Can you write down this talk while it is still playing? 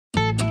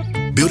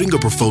Building a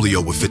portfolio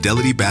with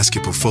Fidelity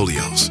Basket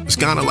Portfolios is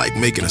kind of like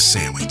making a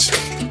sandwich.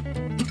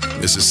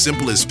 It's as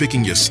simple as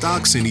picking your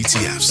stocks and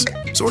ETFs,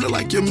 sort of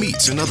like your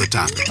meats and other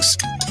toppings,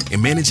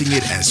 and managing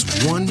it as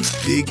one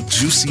big,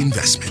 juicy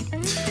investment.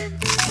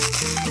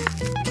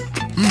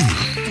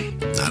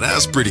 Now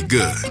that's pretty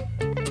good.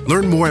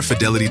 Learn more at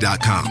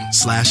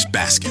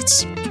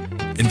fidelity.com/baskets.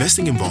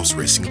 Investing involves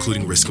risk,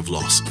 including risk of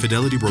loss.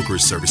 Fidelity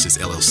Brokerage Services,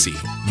 LLC.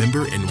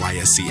 Member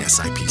NYSE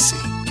SIPC.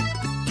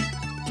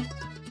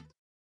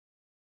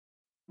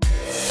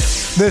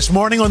 This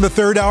morning on the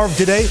third hour of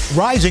Today,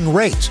 rising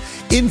rates.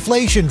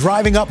 Inflation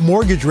driving up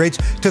mortgage rates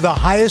to the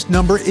highest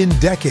number in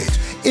decades,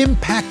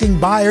 impacting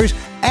buyers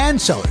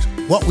and sellers.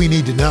 What we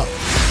need to know.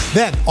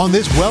 Then, on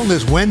this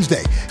Wellness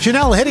Wednesday,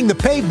 Sheinelle hitting the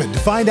pavement to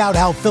find out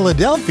how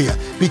Philadelphia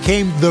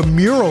became the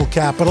mural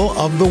capital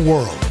of the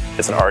world.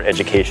 It's an art,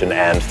 education,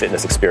 and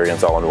fitness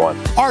experience all in one.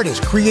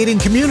 Artists creating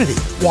community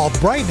while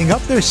brightening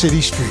up their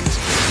city streets.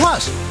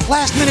 Plus,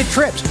 last-minute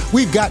trips.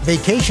 We've got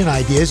vacation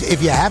ideas.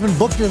 If you haven't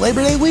booked your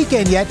Labor Day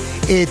weekend yet,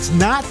 it's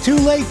not too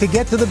late to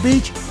get to the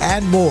beach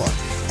and more.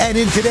 And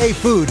in Today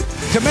Food,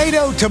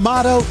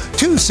 tomato,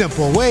 two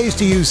simple ways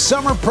to use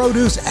summer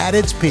produce at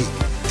its peak.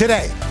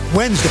 Today,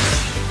 Wednesday,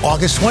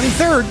 August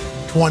 23rd,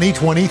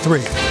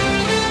 2023.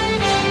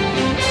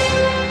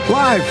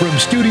 Live from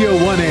Studio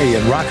 1A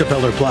in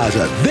Rockefeller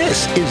Plaza,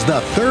 this is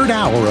the third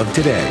hour of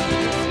Today.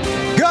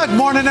 Good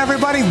morning,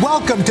 everybody.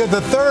 Welcome to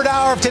the third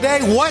hour of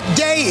Today. What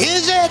day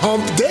is it?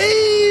 Hump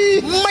day.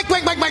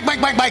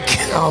 Mike.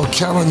 Oh,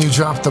 Kellen, you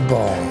dropped the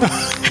ball.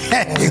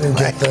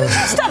 Anyway.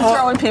 Stop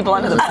throwing people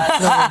under the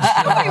bus.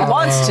 Nobody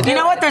wants to do. You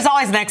know what? There's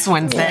always next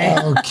Wednesday.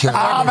 Okay.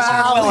 I'm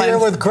Al here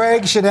with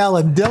Craig, Sheinelle,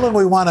 and Dylan.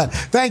 We want to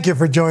thank you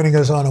for joining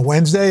us on a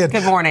Wednesday. And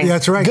good morning.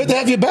 That's right. Good to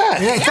have you back.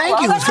 Yeah,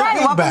 thank you. That's right.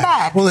 Welcome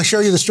back. We'll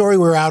show you the story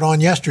we were out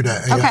on yesterday.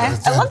 Okay.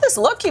 I love this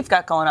look you've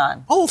got going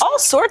on. Oh, all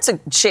sorts of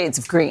shades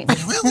of green.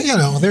 Well, you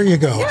know, there you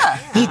go. Yeah.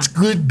 It's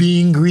good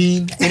being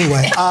green.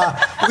 Anyway,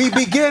 we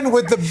begin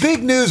with the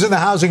big news in the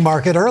housing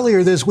market.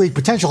 Earlier this week,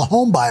 potential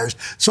home buyers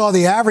saw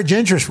the average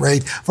interest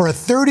rate for a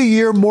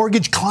 30-year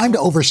mortgage climb to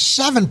over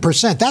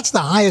 7%. That's the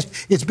highest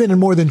it's been in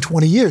more than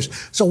 20 years.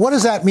 So what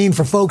does that mean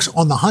for folks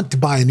on the hunt to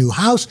buy a new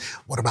house?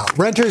 What about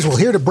renters? Well,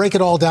 here to break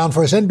it all down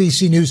for us,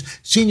 NBC News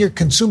senior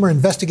consumer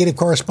investigative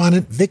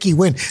correspondent Vicky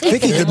Nguyen.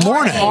 Vicky, good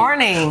morning. Good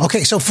morning.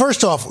 Okay, so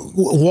first off,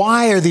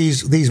 why are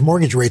these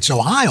mortgage rates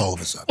so high all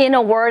of a sudden? In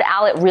a word,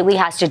 Al, it really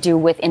has to do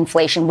with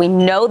inflation. We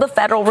know the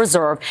Federal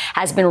Reserve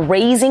has been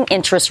raising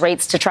interest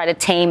rates to try to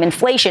tame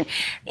inflation.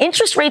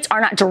 Interest rates are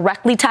not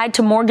directly tied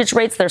to mortgage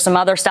rates. There's some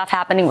other stuff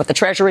happening with the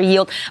Treasury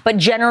yield, but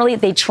generally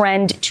they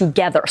trend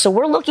together. So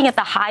we're looking at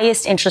the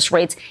highest interest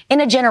rates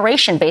in a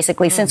generation,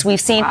 basically, since we've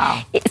seen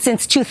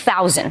since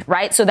 2000,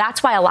 right? So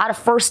that's why a lot of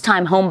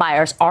first-time home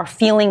buyers are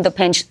feeling the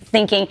pinch,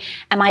 thinking,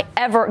 am I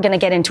ever going to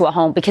get into a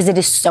home? Because it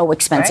is so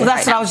expensive. Well,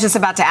 that's what I was just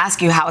about to ask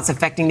you, how it's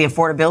affecting the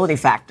affordability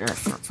factor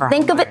for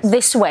Think of it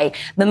this way.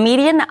 The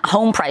median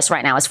home price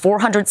right now is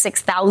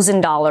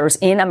 $406,000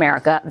 in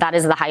America. That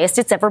is the highest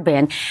it's ever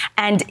been.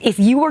 And if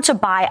you were to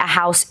buy a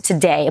house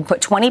today and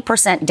put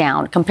 20%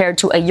 down compared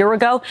to a year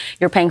ago,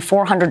 you're paying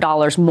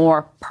 $400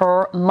 more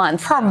per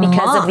month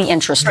because of the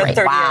interest rate.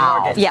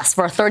 Wow. Yes,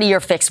 for a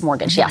 30-year fixed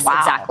mortgage. Yes,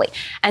 exactly.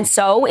 And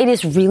so it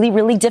is really,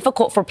 really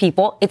difficult for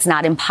people. It's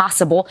not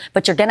impossible,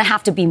 but you're going to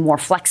have to be more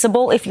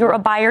flexible if you're a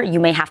buyer. You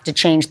may have to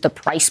change the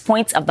price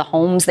points of the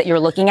homes that you're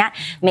looking at,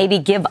 maybe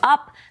give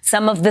up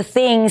some of the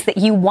things that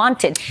you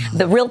wanted.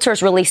 The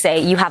realtors really say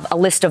you have a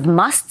list of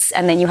musts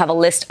and then you have a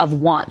list of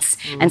wants.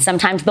 And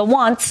sometimes the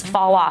wants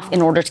fall off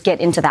in order to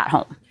get into that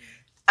home.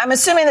 I'm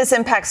assuming this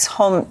impacts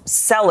home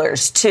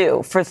sellers,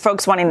 too. For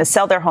folks wanting to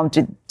sell their home,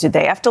 do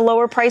they have to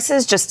lower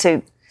prices just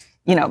to,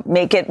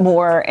 make it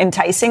more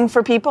enticing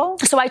for people?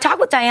 So I talked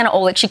with Diana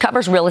Olick. She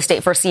covers real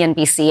estate for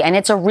CNBC, and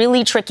it's a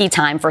really tricky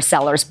time for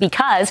sellers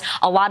because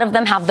a lot of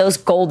them have those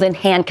golden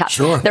handcuffs.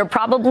 Sure. They're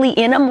probably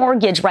in a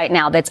mortgage right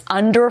now that's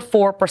under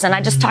 4%.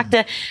 I just talked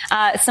to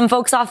some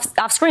folks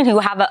off screen who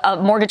have a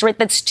mortgage rate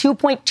that's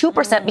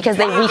 2.2% because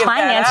they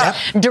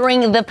refinanced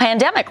during the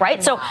pandemic,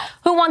 right? So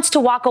who wants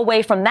to walk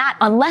away from that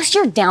unless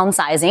you're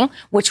downsizing,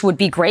 which would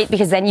be great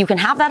because then you can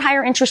have that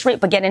higher interest rate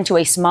but get into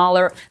a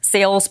smaller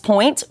sales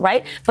point,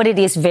 right? But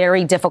it is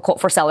very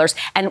difficult for sellers.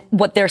 And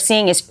what they're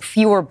seeing is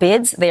fewer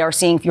bids. They are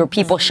seeing fewer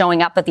people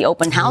showing up at the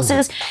open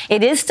houses.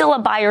 It is still a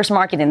buyer's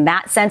market in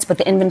that sense, but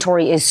the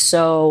inventory is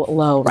so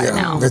low right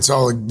now. It's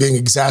all being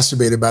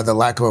exacerbated by the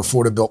lack of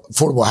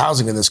affordable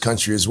housing in this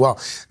country as well.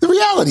 The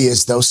reality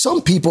is, though,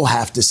 some people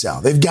have to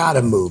sell. They've got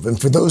to move. And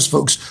for those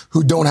folks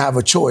who don't have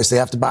a choice, they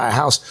have to buy a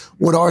house.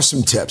 What are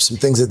some tips, some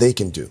things that they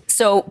can do?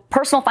 So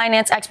personal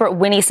finance expert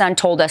Winnie Sun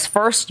told us,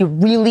 first, you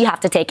really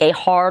have to take a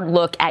hard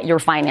look at your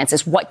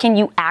finances. What can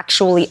you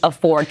actually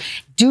afford?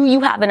 Do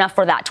you have enough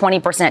for that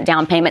 20%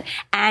 down payment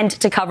and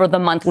to cover the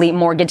monthly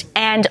mortgage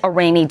and a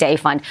rainy day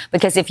fund?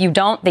 Because if you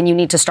don't, then you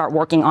need to start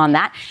working on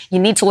that. You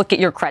need to look at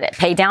your credit,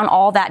 pay down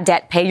all that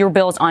debt, pay your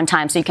bills on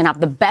time so you can have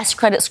the best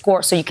credit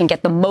score, so you can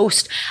get the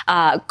most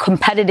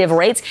competitive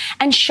rates,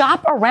 and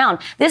shop around.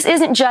 This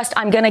isn't just,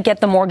 I'm going to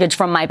get the mortgage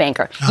from my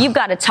banker. You've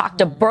got to talk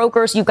to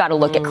brokers. You've got to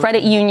look at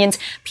credit unions.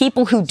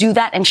 People who do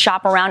that and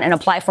shop around and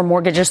apply for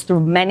mortgages through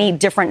many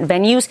different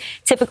venues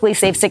typically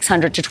save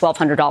 $600 to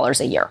 $1,200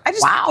 a year.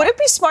 Would it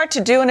be smart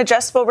to do an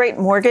adjustable rate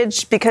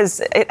mortgage? Because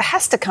it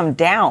has to come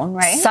down,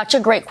 right? Such a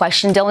great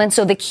question, Dylan.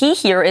 So the key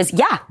here is,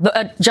 the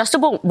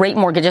adjustable rate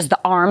mortgages, the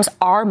ARMs,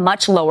 are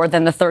much lower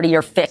than the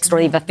 30-year fixed or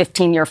even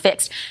 15-year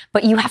fixed.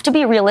 But you have to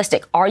be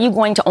realistic. Are you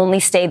going to only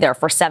stay there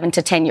for 7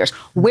 to 10 years?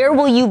 Where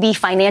will you be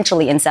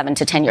financially in 7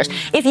 to 10 years?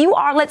 If you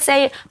are, let's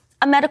say,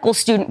 a medical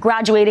student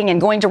graduating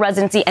and going to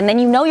residency, and then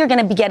you know you're going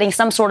to be getting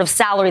some sort of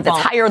salary that's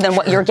higher than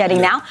what you're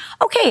getting now,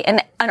 okay,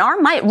 and an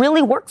ARM might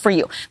really work for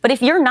you. But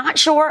if you're not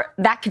sure,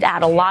 that could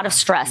add a lot of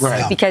stress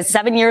because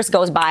 7 years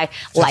goes by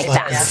like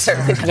that.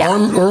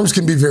 ARMs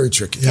can be very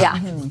tricky.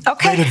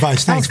 Okay. Great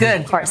advice. Thanks.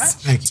 Good. Of course.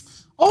 Thank you.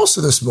 Also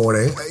this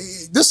morning,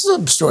 this is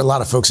a story a lot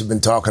of folks have been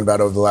talking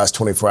about over the last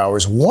 24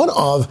 hours. One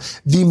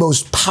of the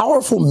most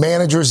powerful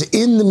managers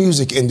in the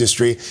music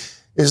industry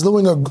is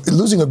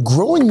losing a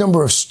growing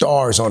number of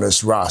stars on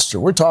his roster.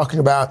 We're talking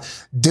about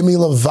Demi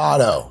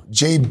Lovato,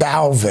 J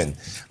Balvin.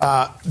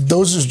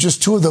 Those are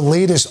just two of the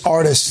latest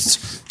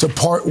artists to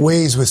part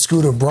ways with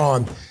Scooter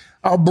Braun.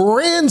 Our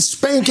brand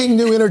spanking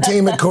new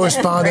entertainment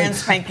correspondent,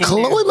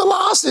 Chloe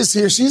Melas is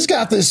here. She's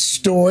got this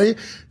story.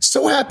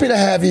 So happy to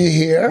have you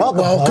here.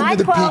 Welcome to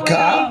the Peacock.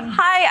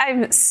 Hi,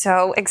 I'm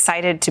so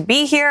excited to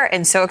be here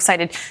and so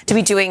excited to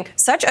be doing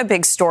such a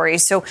big story.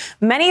 So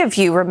many of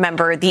you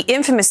remember the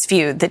infamous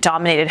feud that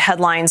dominated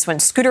headlines when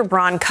Scooter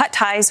Braun cut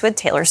ties with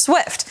Taylor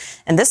Swift.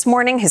 And this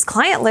morning, his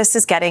client list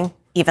is getting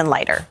even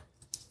lighter.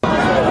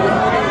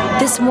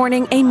 This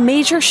morning, a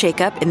major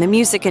shakeup in the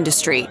music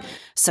industry.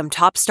 Some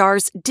top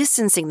stars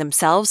distancing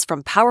themselves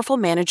from powerful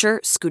manager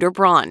Scooter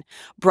Braun.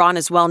 Braun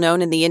is well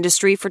known in the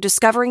industry for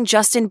discovering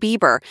Justin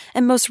Bieber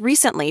and most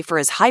recently for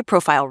his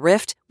high-profile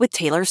rift with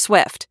Taylor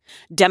Swift.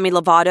 Demi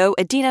Lovato,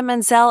 Idina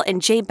Menzel,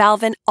 and J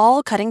Balvin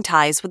all cutting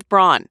ties with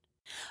Braun.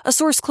 A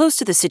source close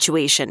to the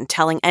situation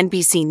telling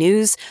NBC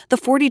News the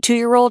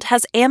 42-year-old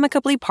has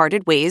amicably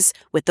parted ways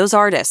with those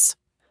artists.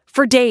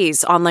 For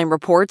days, online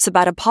reports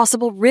about a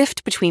possible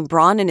rift between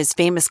Braun and his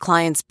famous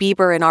clients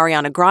Bieber and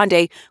Ariana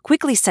Grande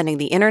quickly sending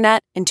the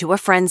internet into a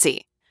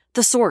frenzy.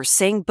 The source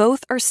saying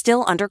both are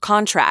still under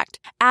contract,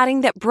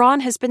 adding that Braun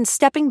has been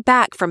stepping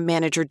back from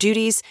manager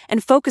duties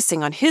and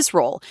focusing on his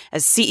role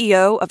as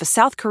CEO of a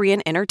South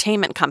Korean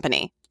entertainment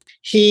company.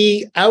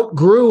 He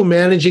outgrew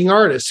managing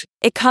artists.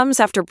 It comes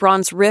after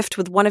Braun's rift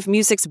with one of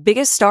music's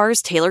biggest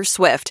stars, Taylor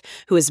Swift,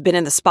 who has been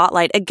in the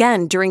spotlight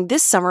again during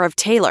this summer of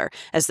Taylor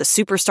as the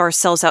superstar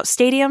sells out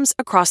stadiums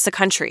across the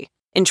country.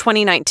 In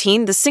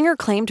 2019, the singer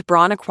claimed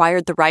Braun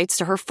acquired the rights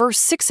to her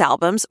first 6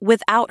 albums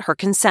without her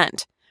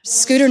consent.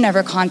 Scooter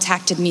never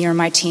contacted me or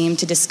my team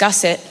to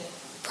discuss it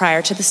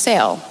prior to the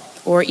sale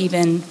or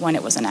even when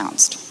it was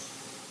announced.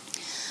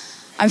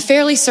 I'm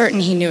fairly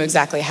certain he knew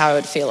exactly how I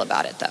would feel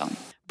about it, though.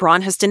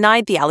 Braun has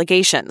denied the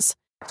allegations.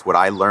 What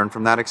I learned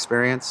from that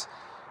experience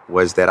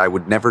was that I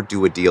would never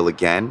do a deal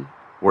again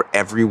where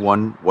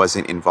everyone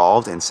wasn't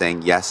involved and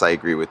saying, yes, I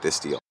agree with this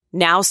deal.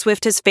 Now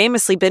Swift has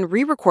famously been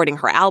re-recording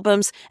her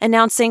albums,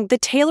 announcing the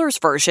Taylor's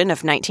version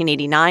of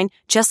 1989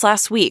 just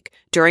last week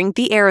during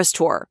the Eras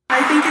Tour.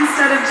 I think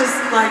instead of just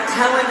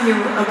telling you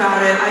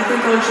about it, I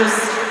think I'll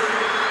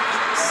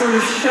just sort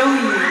of show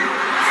you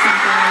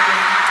something.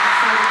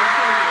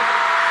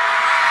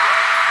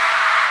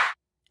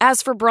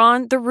 As for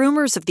Braun, the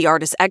rumors of the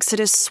artist's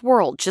exodus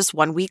swirled just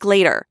 1 week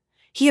later.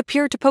 He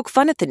appeared to poke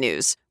fun at the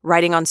news,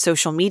 writing on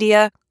social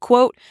media,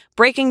 quote,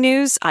 "Breaking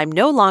news, I'm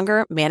no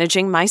longer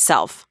managing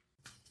myself."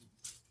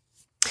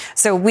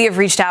 So we have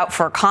reached out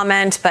for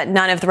comment, but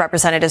none of the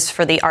representatives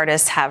for the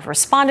artist have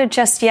responded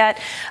just yet.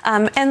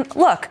 And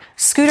look,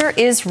 Scooter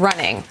is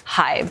running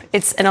Hybe.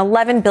 It's an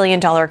 $11 billion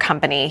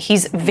company.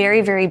 He's very,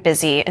 very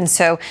busy. And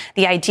so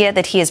the idea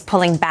that he is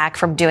pulling back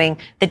from doing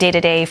the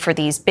day-to-day for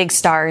these big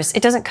stars,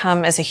 it doesn't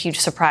come as a huge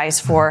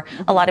surprise for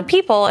a lot of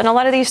people. And a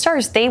lot of these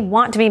stars, they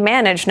want to be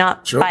managed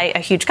not by a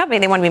huge company.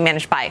 They want to be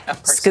managed by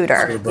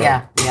Scooter.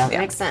 Yeah,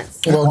 makes sense.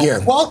 Well,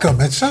 again,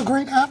 welcome. It's so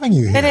great having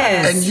you here. It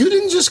is. And you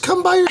didn't just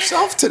come by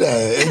yourself today.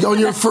 On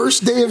your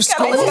first day of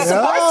school,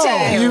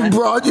 you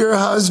brought your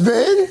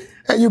husband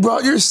and you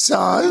brought your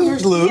son.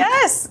 Here's Luke.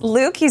 Yes,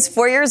 Luke. He's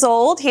 4 years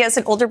old. He has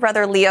an older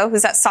brother, Leo,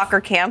 who's at soccer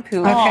camp,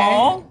 who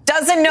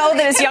doesn't know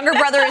that his younger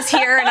brother is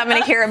here, and I'm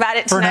going to hear about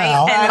it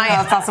tonight. And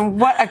that's awesome.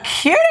 What a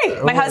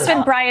cutie. My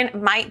husband, Brian,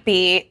 might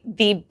be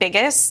the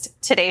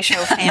biggest Today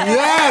Show fan.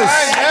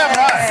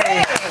 Yes.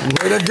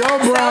 Way to go,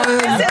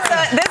 Brian.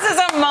 This is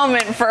a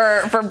moment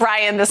for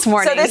Brian this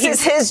morning. So this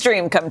is his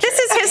dream come true. This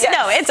is his.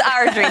 No, it's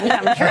our dream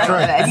come true. That's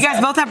right. You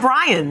guys both have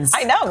Brian's.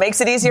 I know.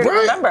 Makes it easier to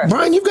remember.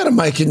 Brian, you've got a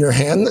mic in your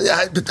hand.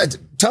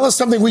 Tell us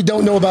something we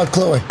don't know about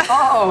Chloe.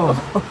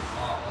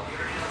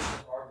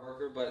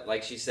 But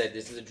like she said,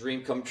 this is a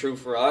dream come true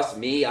for us.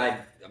 Me, I'm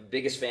the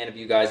biggest fan of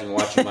you guys. I've been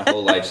watching my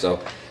whole life, so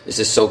this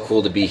is so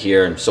cool to be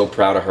here. I'm so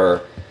proud of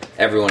her.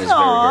 Everyone is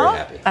very, very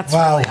happy. That's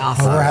really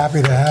awesome. Well, we're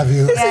happy to have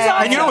you. This is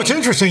awesome. And you know what's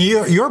interesting?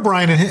 Your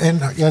Brian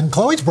and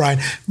Chloe's Brian,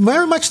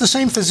 very much the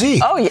same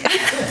physique. Oh, yeah.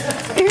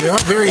 You're a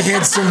very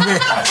handsome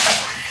man.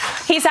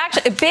 He's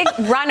actually a big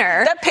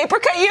runner. That paper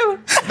cut you?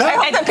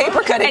 And that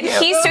paper cutting and you.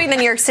 he's doing the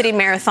New York City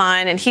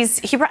Marathon, and I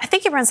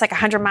think he runs like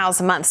 100 miles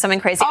a month,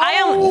 something crazy.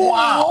 I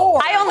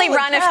only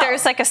run if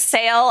there's like a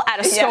sale at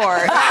a store.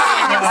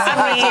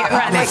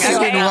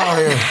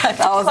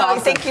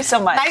 Thank you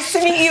so much. Nice to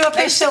meet you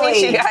officially.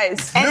 Nice to meet you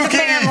guys. And the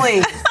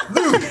family.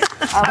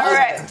 All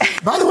right.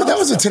 By the way, that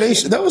was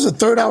a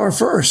 3rd hour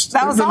first.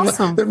 That was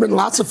awesome. There have been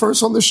lots of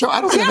firsts on the show.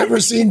 I don't think I've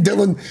ever seen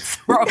Dylan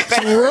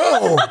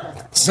throw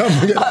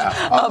something.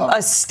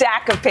 A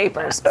stack of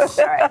papers. All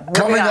right.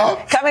 Coming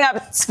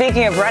up,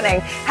 speaking of running,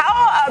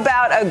 how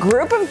about a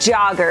group of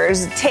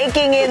joggers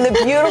taking in the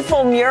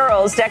beautiful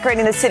murals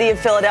decorating the city of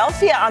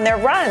Philadelphia on their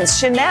runs?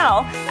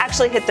 Sheinelle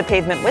actually hit the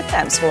pavement with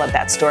them, so we'll have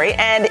that story.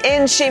 And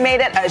in She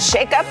Made It, a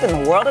shakeup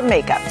in the world of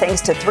makeup,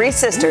 thanks to 3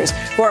 sisters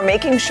who are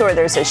making sure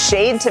there's a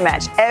shade to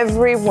match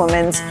every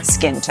woman's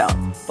skin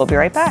tone. We'll be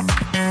right back.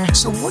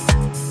 So what?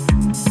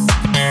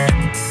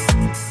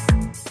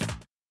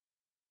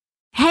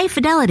 Hey,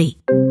 Fidelity.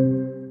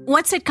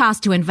 What's it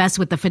cost to invest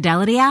with the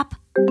Fidelity app?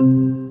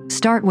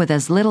 Start with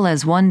as little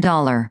as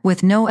 $1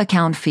 with no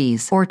account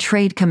fees or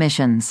trade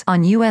commissions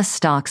on U.S.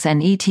 stocks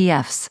and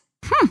ETFs.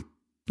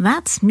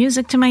 That's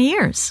music to my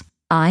ears.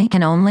 I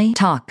can only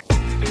talk.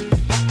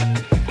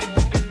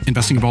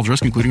 Investing involves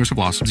risk, including risk of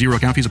loss. 0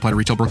 account fees apply to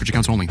retail brokerage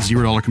accounts only.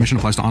 $0 commission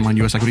applies to online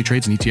U.S. equity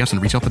trades and ETFs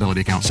and retail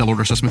Fidelity accounts. Sell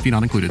order assessment fee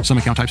not included. Some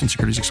account types and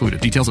securities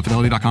excluded. Details at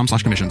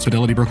fidelity.com/commissions.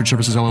 Fidelity Brokerage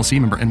Services, LLC,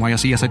 member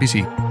NYSE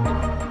SIPC.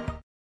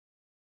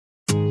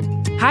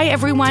 Hi,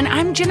 everyone.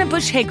 I'm Jenna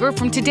Bush Hager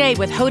from Today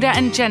with Hoda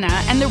and Jenna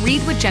and the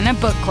Read with Jenna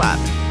book club.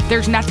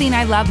 There's nothing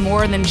I love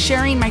more than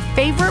sharing my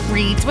favorite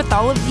reads with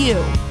all of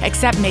you,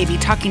 except maybe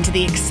talking to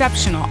the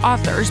exceptional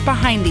authors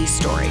behind these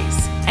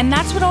stories. And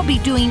that's what I'll be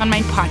doing on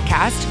my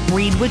podcast,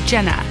 Read with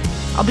Jenna.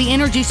 I'll be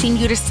introducing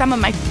you to some of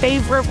my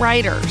favorite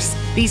writers.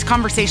 These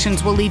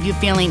conversations will leave you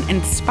feeling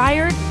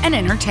inspired and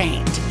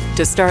entertained.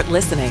 To start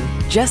listening,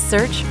 just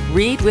search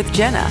Read with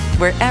Jenna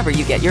wherever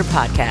you get your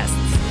podcasts.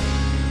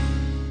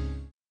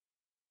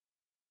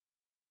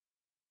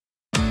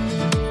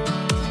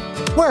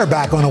 We're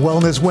back on a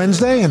Wellness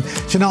Wednesday, and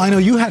Sheinelle, I know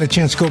you had a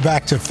chance to go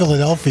back to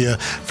Philadelphia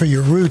for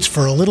your roots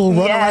for a little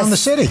run around the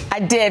city. I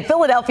did.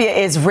 Philadelphia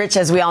is rich,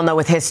 as we all know,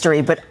 with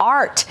history, but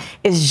art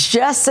is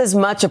just as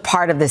much a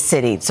part of the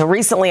city. So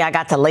recently, I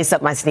got to lace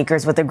up my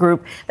sneakers with a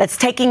group that's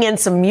taking in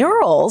some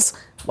murals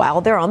while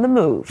they're on the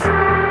move.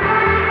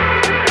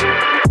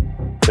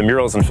 The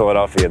murals in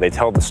Philadelphia, they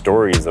tell the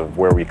stories of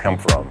where we come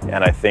from,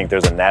 and I think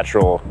there's a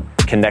natural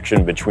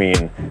connection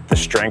between the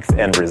strength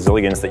and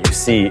resilience that you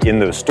see in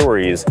those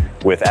stories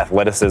with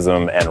athleticism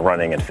and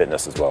running and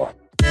fitness as well.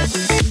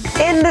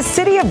 In the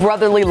city of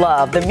brotherly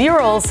love, the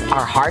murals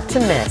are hard to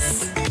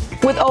miss.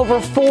 With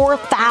over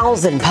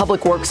 4,000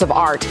 public works of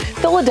art,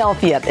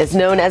 Philadelphia is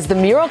known as the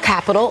mural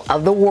capital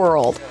of the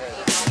world.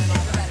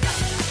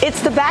 It's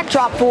the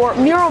backdrop for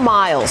Mural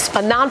Miles,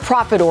 a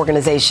nonprofit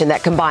organization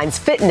that combines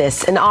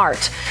fitness and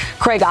art.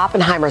 Craig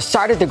Oppenheimer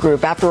started the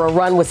group after a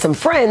run with some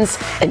friends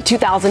in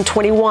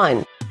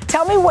 2021.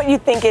 Tell me what you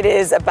think it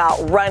is about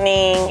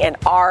running and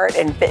art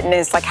and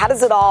fitness. Like, how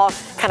does it all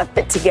kind of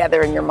fit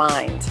together in your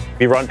mind?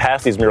 We run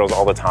past these murals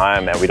all the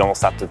time, and we don't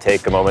stop to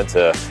take a moment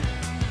to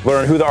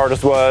learn who the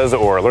artist was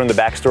or learn the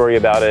backstory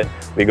about it.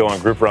 We go on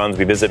group runs,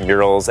 we visit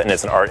murals, and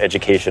it's an art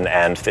education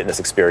and fitness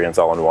experience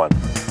all in one.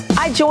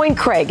 I joined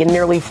Craig and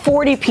nearly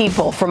 40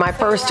 people for my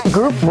first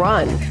group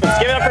run. Let's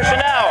give it up for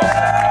Sheinelle.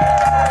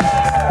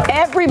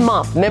 Every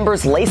month,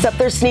 members lace up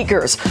their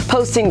sneakers,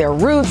 posting their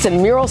routes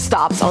and mural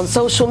stops on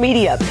social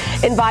media,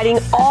 inviting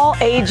all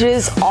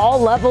ages, all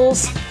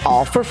levels,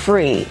 all for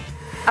free.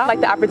 I like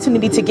the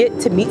opportunity to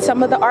get to meet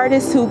some of the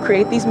artists who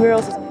create these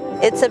murals.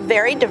 It's a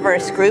very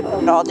diverse group,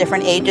 all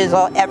different ages,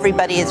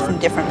 everybody is from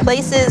different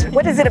places.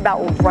 What is it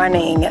about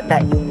running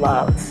that you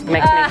love? It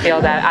makes me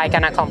feel that I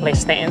can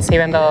accomplish things,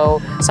 even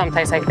though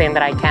sometimes I think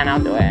that I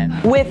cannot do it.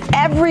 With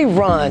every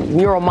run,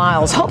 Mural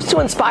Miles hopes to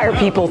inspire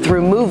people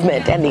through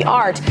movement and the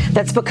art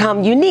that's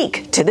become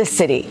unique to this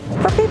city.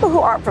 For people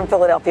who aren't from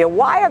Philadelphia,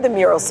 why are the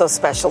murals so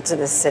special to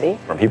this city?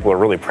 People are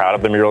really proud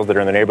of the murals that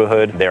are in the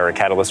neighborhood. They're a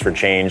catalyst for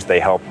change.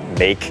 They help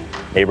make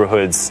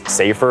neighborhoods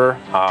safer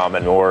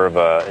and more of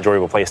an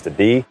enjoyable place to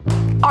be.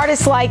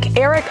 Artists like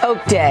Eric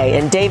Oakday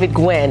and David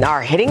Nguyen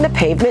are hitting the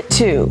pavement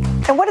too.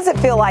 And what does it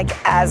feel like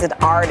as an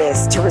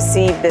artist to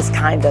receive this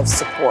kind of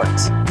support?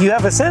 You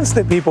have a sense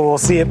that people will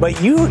see it,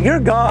 but you're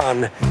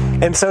gone.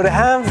 And so to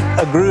have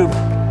a group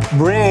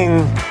bring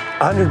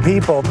 100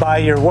 people by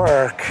your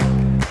work,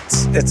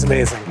 it's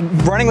amazing.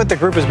 Running with the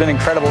group has been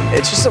incredible.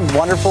 It's just a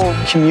wonderful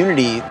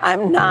community.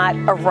 I'm not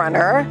a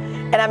runner,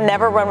 and I've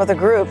never run with a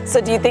group.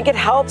 So do you think it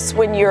helps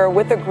when you're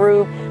with a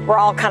group, we're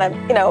all kind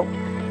of,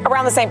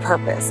 around the same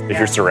purpose. If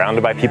you're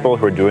surrounded by people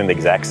who are doing the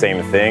exact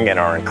same thing and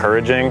are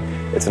encouraging,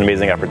 it's an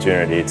amazing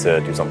opportunity to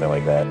do something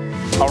like that.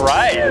 All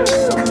right.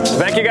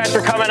 Thank you guys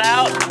for coming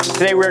out.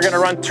 Today we're going to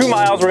run 2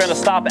 miles. We're going to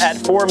stop at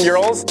 4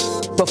 murals.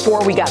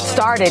 Before we got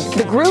started,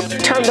 the group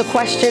turned the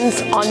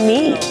questions on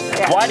me.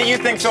 Why do you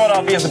think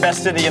Philadelphia is the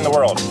best city in the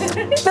world?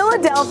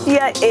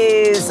 Philadelphia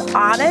is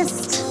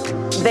honest.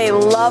 They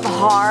love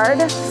hard.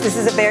 This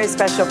is a very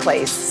special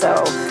place,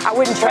 so I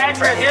wouldn't trade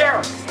for it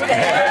here.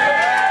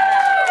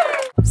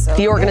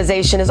 The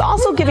organization is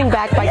also giving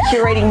back by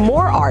curating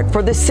more art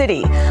for the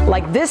city,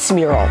 like this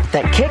mural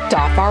that kicked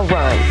off our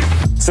run.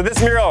 So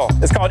this mural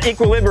is called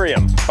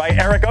Equilibrium by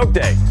Eric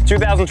Oakday,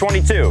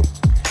 2022.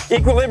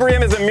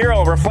 Equilibrium is a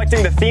mural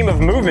reflecting the theme of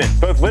movement,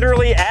 both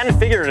literally and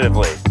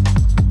figuratively.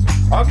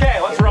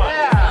 Okay, let's run.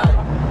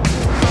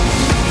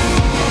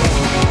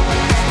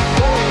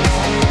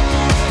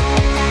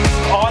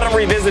 Autumn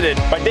Revisited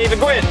by David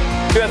Nguyen,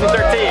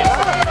 2013.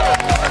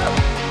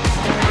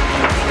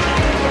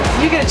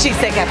 You get a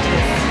cheesesteak after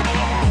this.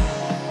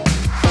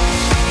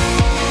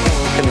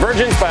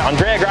 Convergence by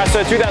Andrea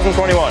Grasso,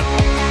 2021.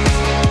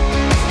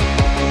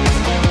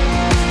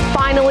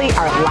 Finally,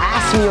 our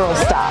last mural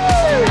stop.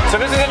 So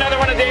this is another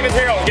one of David's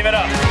murals. Give it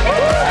up.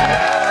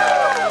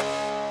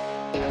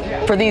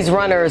 For these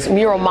runners,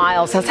 Mural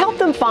Miles has helped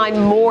them find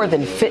more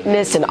than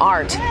fitness and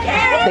art.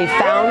 They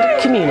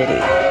found community.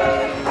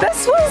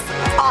 This was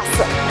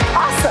awesome.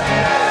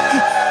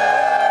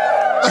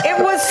 It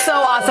was so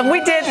awesome. We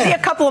did a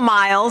couple of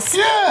miles.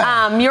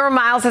 Mural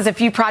Miles has a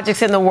few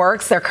projects in the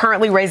works. They're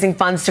currently raising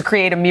funds to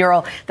create a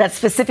mural that's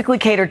specifically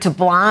catered to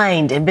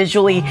blind and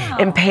visually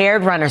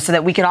impaired runners so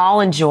that we can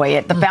all enjoy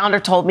it. The founder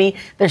told me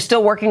they're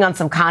still working on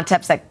some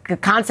concepts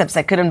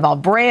that could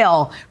involve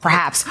Braille,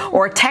 perhaps,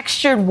 or a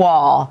textured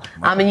wall.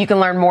 And you can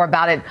learn more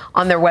about it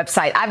on their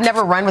website. I've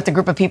never run with a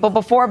group of people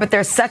before, but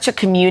there's such a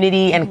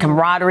community and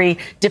camaraderie,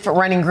 different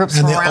running groups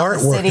from around the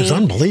city. And the artwork is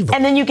unbelievable.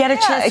 And then you get a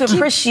chance to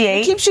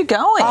appreciate. It keeps you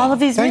going. All of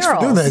these Thanks murals.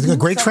 for doing that. It's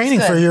great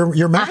training for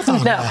your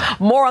marathon. No,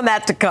 more on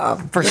that to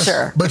come, for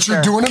sure. But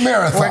you're doing a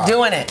marathon. We're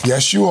doing it.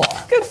 Yes, you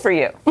are. Good for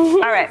you. All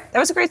right. That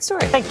was a great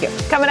story. Thank you.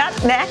 Coming up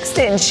next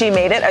in She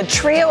Made It, a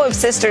trio of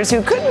sisters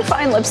who couldn't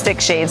find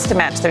lipstick shades to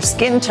match their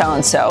skin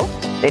tone, so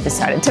they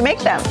decided to make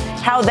them.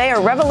 How they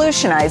are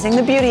revolutionizing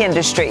the beauty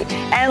industry.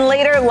 And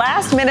later,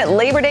 last-minute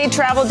Labor Day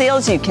travel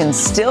deals you can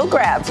still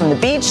grab, from the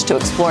beach to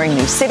exploring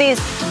new cities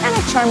and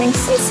a charming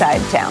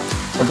seaside town.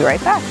 We'll be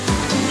right back.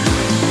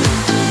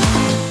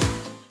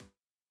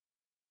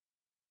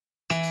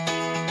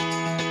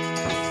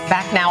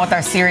 Back now with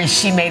our series,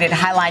 She Made It,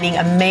 highlighting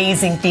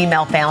amazing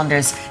female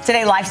founders.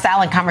 Today,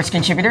 lifestyle and commerce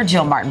contributor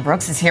Jill Martin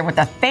Brooks is here with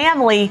a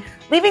family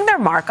leaving their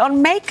mark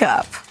on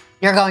makeup.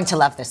 You're going to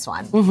love this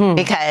one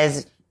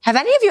because have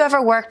any of you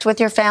ever worked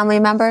with your family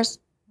members?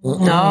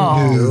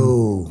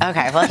 No.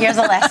 Okay, well, here's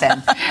a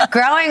lesson.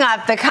 Growing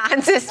up, the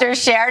Khan sisters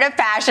shared a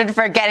passion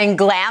for getting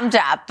glammed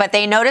up, but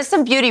they noticed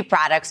some beauty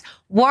products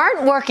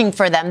weren't working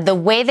for them the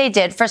way they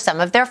did for some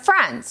of their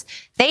friends.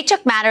 They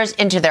took matters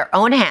into their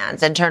own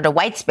hands and turned a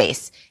white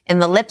space in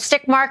the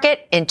lipstick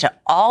market into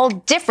all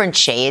different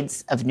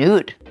shades of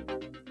nude.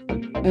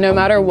 No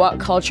matter what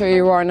culture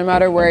you are, no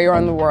matter where you are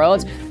in the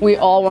world, we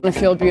all want to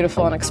feel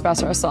beautiful and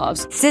express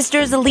ourselves.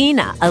 Sisters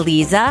Alina,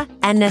 Aliza,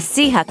 and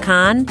Nasiha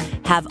Khan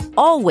have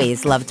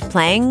always loved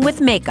playing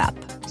with makeup.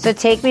 So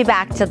take me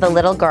back to the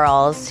little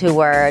girls who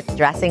were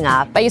dressing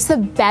up. I used to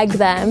beg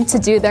them to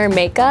do their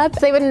makeup.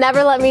 They would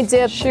never let me do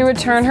it. She would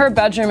turn her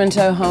bedroom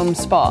into a home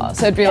spa.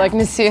 So it'd be like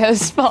Nasiha's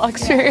spa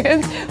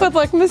experience with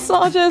like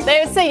massages.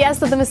 They would say yes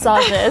to the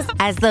massages.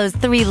 As those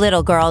 3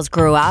 little girls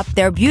grew up,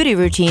 their beauty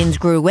routines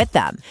grew with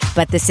them.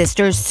 But the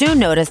sisters soon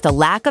noticed a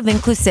lack of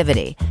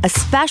inclusivity,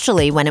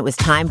 especially when it was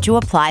time to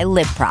apply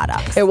lip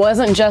products. It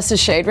wasn't just a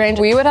shade range.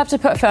 We would have to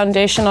put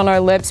foundation on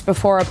our lips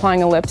before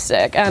applying a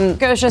lipstick.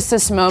 And it was just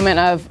this moment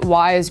of,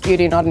 why is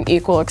beauty not an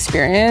equal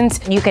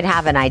experience? You could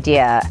have an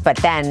idea, but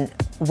then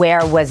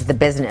where was the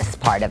business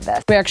part of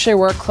this? We actually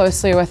work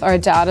closely with our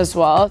dad as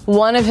well.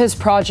 One of his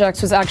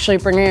projects was actually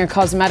bringing a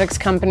cosmetics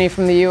company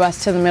from the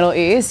US to the Middle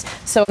East.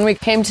 So when we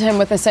came to him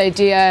with this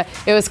idea,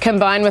 it was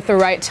combined with the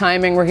right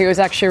timing where he was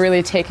actually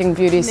really taking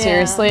beauty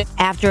seriously.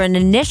 After an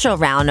initial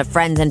round of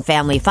friends and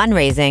family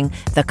fundraising,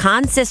 the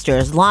Khan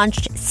sisters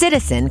launched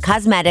CTZN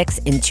Cosmetics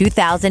in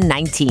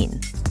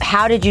 2019.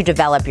 How did you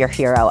develop your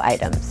hero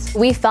items?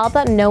 We felt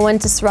that no one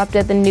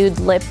disrupted the nude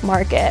lip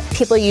market.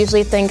 People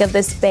usually think of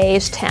this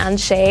beige tan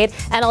shade,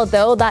 and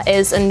although that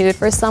is a nude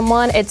for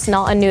someone, it's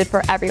not a nude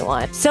for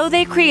everyone. So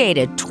they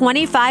created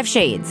 25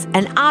 shades,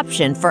 an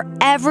option for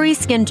every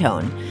skin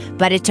tone.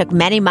 But it took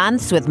many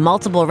months with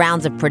multiple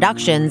rounds of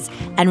productions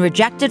and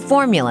rejected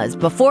formulas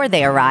before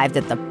they arrived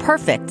at the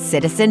perfect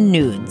CTZN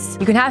nudes.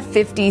 You can have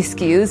 50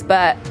 SKUs,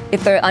 but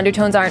if the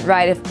undertones aren't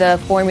right, if the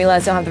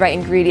formulas don't have the right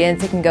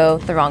ingredients, it can go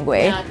the wrong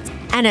way. Yeah.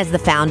 And as the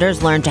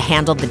founders learned to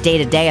handle the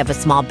day-to-day of a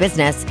small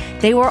business,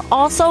 they were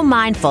also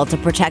mindful to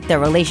protect their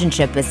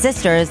relationship as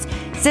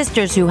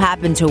sisters who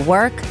happen to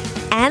work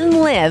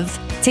and live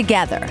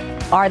together.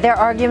 Are there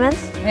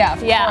arguments? Yeah, of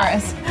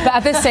course. But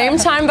at the same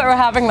time that we're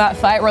having that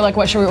fight, we're like,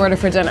 what should we order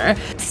for dinner?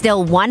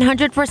 Still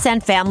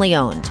 100% family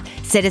owned.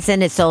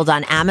 Citizen is sold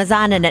on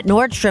Amazon and at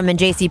Nordstrom and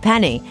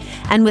JCPenney.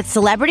 And with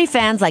celebrity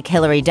fans like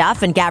Hilary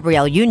Duff and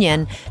Gabrielle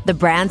Union, the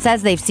brand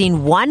says they've seen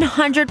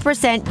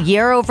 100%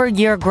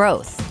 year-over-year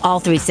growth. All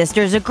three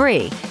sisters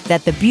agree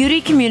that the beauty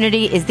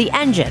community is the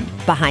engine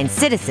behind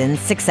Citizen's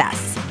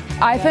success.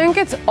 I think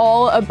it's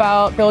all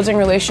about building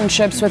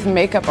relationships with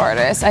makeup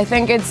artists. I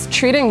think it's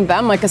treating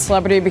them like a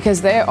celebrity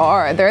because they're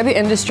the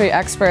industry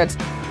experts.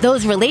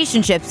 Those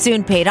relationships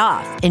soon paid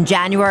off. In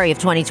January of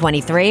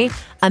 2023,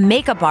 a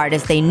makeup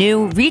artist they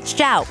knew reached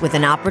out with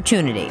an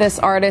opportunity. This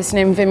artist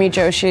named Vimy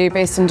Joshi,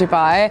 based in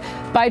Dubai,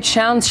 by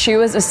chance, she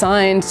was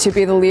assigned to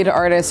be the lead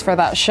artist for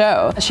that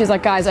show. She's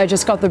like, guys, I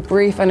just got the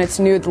brief and it's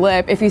nude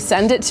lip. If you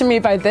send it to me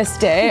by this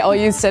day, I'll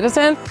use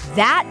Citizen.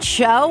 That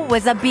show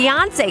was a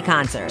Beyonce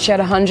concert. She had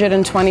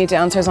 120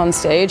 dancers on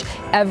stage.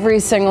 Every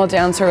single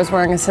dancer was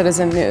wearing a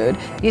Citizen nude.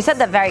 You said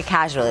that very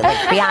casually, like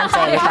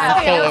Beyonce was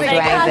on stage,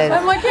 right?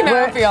 I'm like,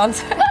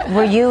 Beyonce.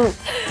 Were you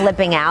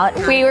flipping out?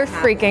 We were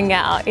freaking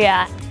out,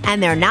 yeah.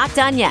 And they're not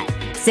done yet.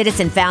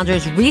 Citizen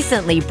founders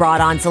recently brought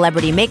on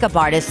celebrity makeup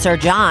artist Sir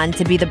John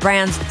to be the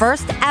brand's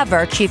first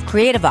ever chief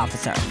creative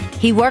officer.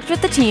 He worked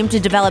with the team to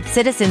develop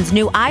Citizen's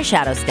new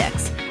eyeshadow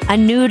sticks, a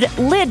nude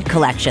lid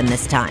collection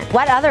this time.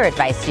 What other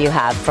advice do you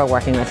have for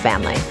working with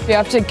family? You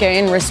have to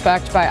gain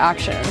respect by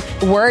action.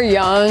 We're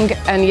young,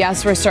 and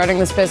yes, we're starting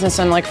this business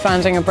and like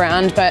founding a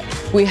brand, but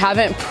we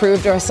haven't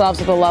proved ourselves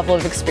with a level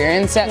of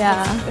experience yet.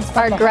 Yeah.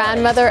 Our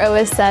grandmother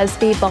always says,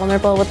 be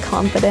vulnerable with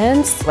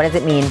confidence. What does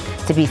it mean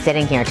to be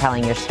sitting here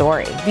telling your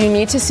story? You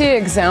need to see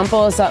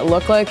examples that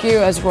look like you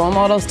as role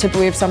models to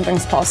believe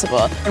something's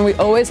possible. And we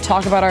always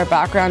talk about our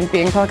background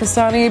being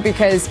Pakistani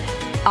because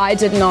I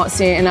did not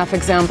see enough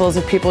examples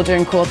of people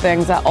doing cool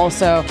things that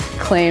also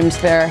claimed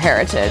their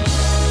heritage.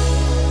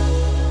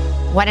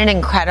 What an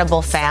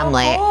incredible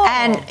family. So cool.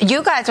 And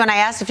you guys, when I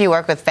asked if you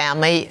work with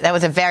family, that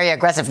was a very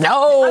aggressive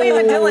no. I mean,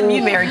 but Dylan,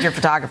 you married your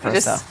photographer,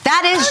 so.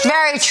 That is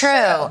very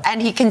true.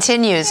 And he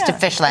continues to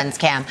fish lens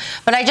cam.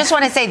 But I just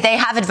want to say they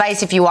have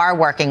advice if you are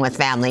working with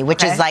family,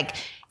 which is like,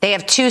 they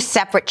have two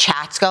separate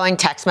chats going,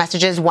 text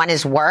messages. One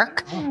is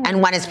work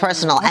and one is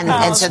personal.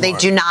 And so they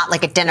do not,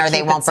 like at dinner,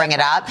 they won't bring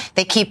it up.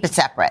 They keep it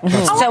separate. I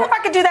wonder if I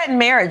could do that in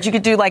marriage. You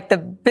could do like the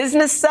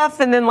business stuff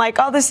and then like,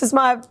 oh, this is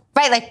my...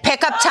 Right, like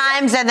pick up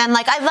times and then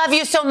like, I love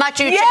you so much.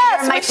 You're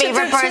my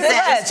favorite person.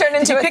 Let's turn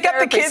into pick up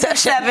the kids at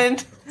 7.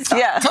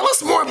 Yeah. Tell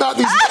us more about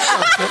these.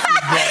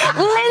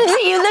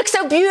 Lindsay, you look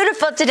so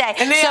beautiful today.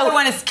 And the other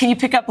one is, can you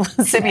pick up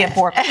Sibby at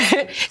 4?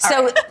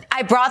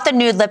 I brought the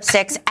nude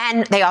lipsticks,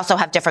 and they also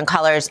have different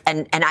colors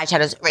and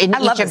eyeshadows in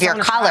each of your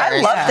colors.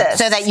 I love this.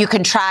 So that you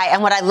can try.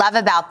 And what I love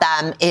about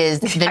them is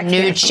the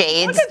nude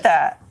shades. Look at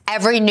that.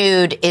 Every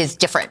nude is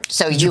different,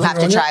 so you have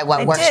to try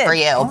what works for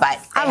you. But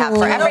they have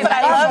for everybody. But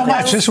I love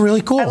That's just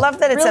really cool. I love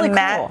that it's a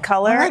matte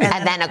color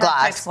and then a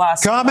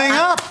gloss. Coming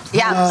up.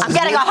 Yeah, I'm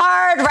getting a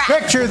hard wrap.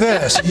 Picture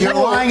this. You're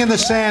lying in the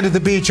sand at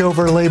the beach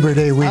over Labor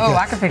Day weekend. Oh,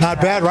 I can picture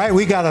Not bad, right?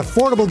 We got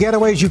affordable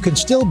getaways you can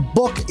still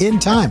book in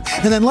time.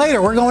 And then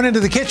later, we're going into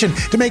the kitchen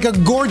to make a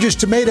gorgeous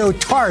tomato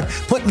tart,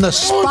 putting the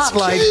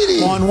spotlight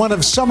on one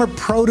of summer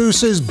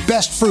produce's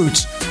best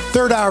fruits.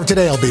 Third hour of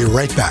today. I'll be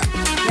right back.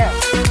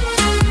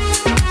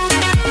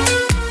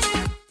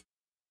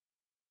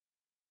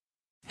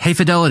 Hey,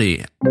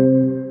 Fidelity.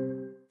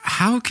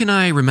 How can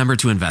I remember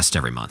to invest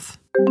every month?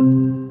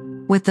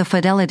 With the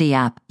Fidelity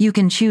app, you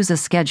can choose a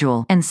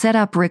schedule and set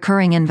up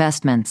recurring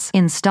investments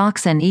in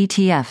stocks and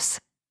ETFs.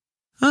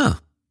 Oh,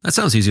 that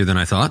sounds easier than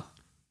I thought.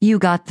 You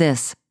got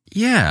this.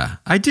 Yeah,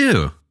 I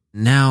do.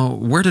 Now,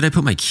 where did I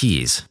put my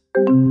keys?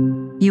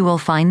 You will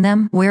find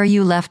them where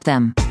you left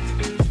them.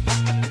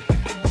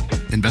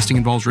 Investing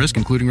involves risk,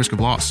 including risk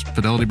of loss.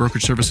 Fidelity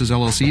Brokerage Services,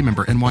 LLC,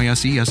 member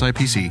NYSE,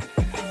 SIPC.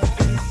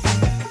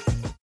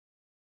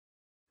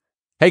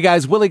 Hey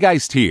guys, Willie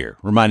Geist here,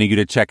 reminding you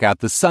to check out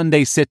the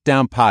Sunday Sit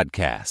Down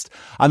podcast.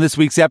 On this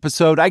week's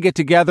episode, I get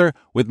together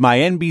with my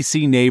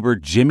NBC neighbor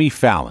Jimmy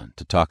Fallon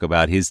to talk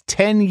about his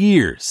 10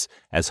 years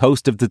as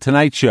host of The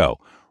Tonight Show,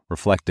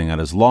 reflecting on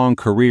his long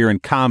career in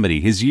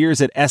comedy, his years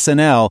at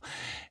SNL,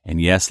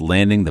 and yes,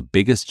 landing the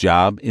biggest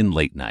job in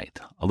late night.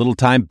 A little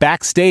time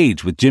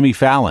backstage with Jimmy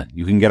Fallon.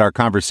 You can get our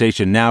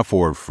conversation now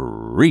for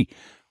free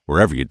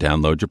wherever you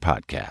download your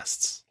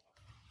podcasts.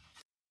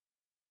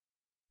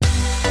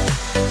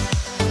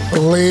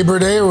 Labor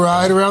Day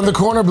right around the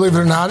corner, believe it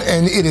or not,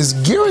 and it is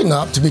gearing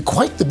up to be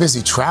quite the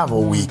busy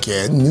travel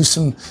weekend.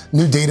 Some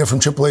new data from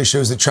AAA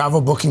shows that travel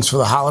bookings for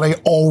the holiday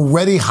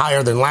already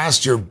higher than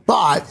last year.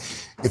 But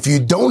if you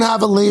don't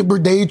have a Labor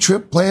Day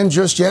trip planned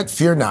just yet,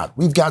 fear not.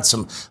 We've got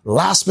some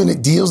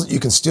last-minute deals that you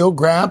can still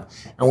grab,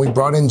 and we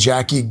brought in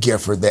Jackie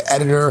Gifford, the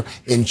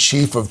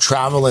editor-in-chief of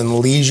Travel and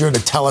Leisure,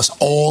 to tell us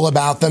all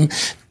about them.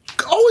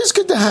 Always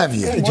good to have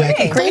you. Hey,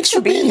 Jackie. Thanks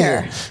for being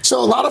here. So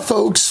a lot of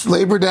folks,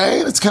 Labor Day,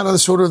 it's kind of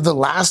sort of the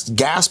last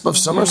gasp of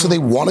summer, so they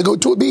want to go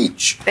to a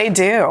beach. They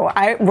do.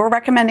 We're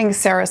recommending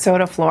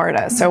Sarasota,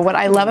 Florida. So what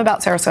I love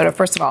about Sarasota,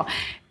 first of all,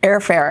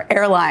 airfare,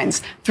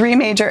 airlines, 3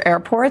 major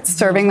airports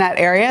serving that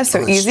area,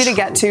 so easy to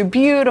get to,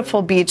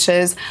 beautiful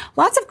beaches,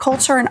 lots of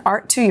culture and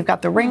art too. You've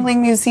got the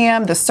Ringling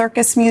Museum, the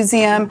Circus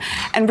Museum,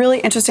 and really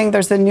interesting,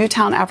 there's the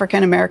Newtown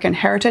African American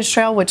Heritage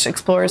Trail, which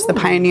explores the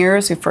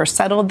pioneers who first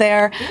settled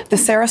there. The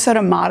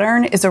Sarasota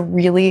Modern is a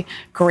really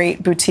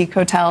great boutique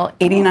hotel,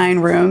 89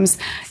 rooms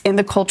in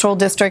the Cultural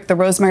District, the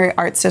Rosemary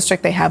Arts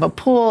District. They have a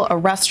pool, a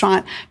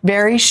restaurant,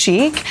 very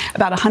chic,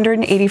 about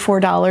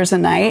 $184 a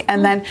night.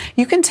 And then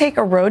you can take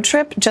a road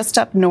trip just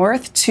up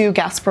north to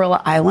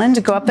Gasparilla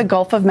Island, go up the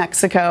Gulf of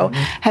Mexico,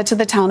 head to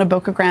the town of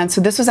Boca Grande.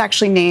 So this was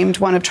actually named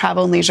one of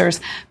Travel and Leisure's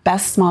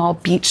best small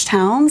beach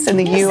towns in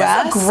the U.S.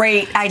 That's a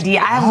great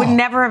idea. I would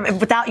never,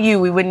 without you,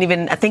 we wouldn't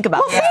even think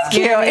about that.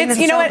 Thank you. It's,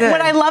 you know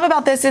what I love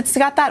about this, it's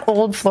got that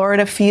old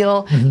Florida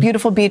feel,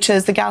 beautiful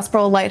beaches, the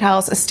Gasparilla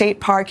Lighthouse, a state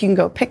park. You can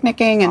go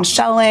picnicking and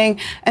shelling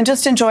and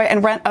just enjoy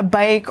and rent a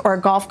bike or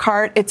a golf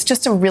cart. It's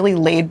just a really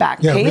laid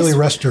back pace. Really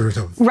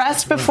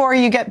rest before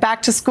you get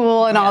back to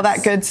school and all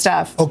that good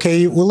stuff.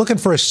 Okay, we're looking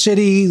for a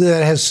city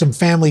that has some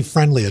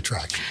family-friendly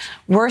attractions.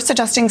 We're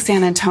suggesting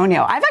San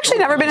Antonio. I've actually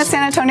never been to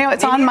San Antonio.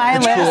 It's on my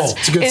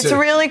list. Cool. It's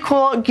really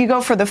cool. You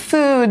go for the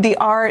food, the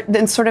art,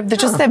 and sort of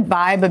just the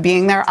vibe of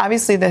being there.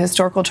 Obviously, the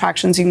historical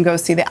attractions, you can go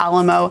see the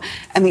Alamo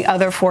and the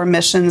other 4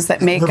 missions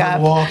that make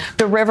up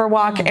the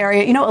Riverwalk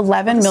area. You know,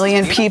 11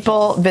 million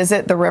people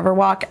visit the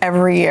Riverwalk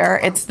every year.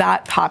 It's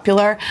that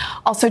popular.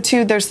 Also,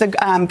 too, there's the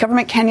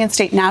Government Canyon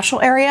State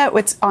Natural Area.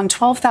 It's on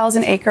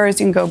 12,000 acres.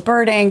 You can go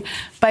birding,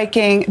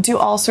 biking, do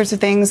all sorts of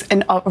things,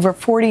 and over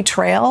 40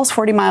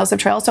 miles of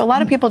trails. So a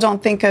lot of people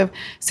don't think of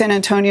San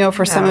Antonio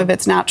for some of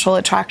its natural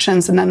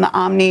attractions. And then the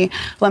Omni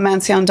La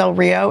Mansión del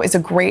Rio is a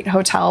great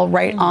hotel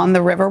right on the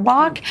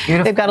Riverwalk.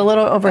 They've got a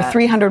little over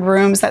 300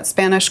 rooms, that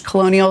Spanish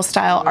colonial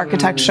style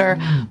architecture,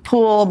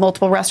 pool,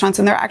 multiple restaurants.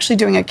 And they're actually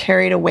doing a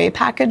carried away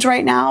package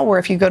right now, where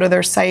if you go to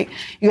their site,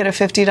 you get a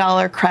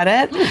 $50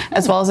 credit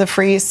as well as a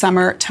free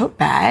summer tote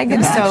bag.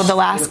 So the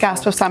last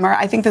gasp of summer,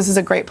 I think this is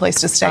a great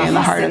place to stay in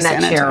the heart of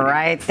San Antonio.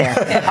 Right there.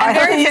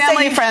 Very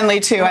family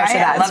friendly too, I should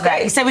add. I love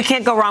that. You said we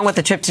can't go wrong with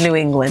a trip to New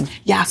England.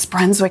 Yes,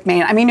 Brunswick,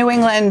 Maine. I mean, New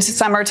England,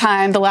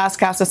 summertime, the last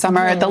gasp of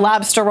summer, the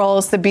lobster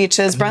rolls, the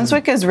beaches.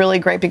 Brunswick is really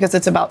great because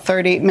it's about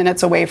 30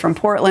 minutes away from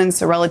Portland,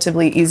 so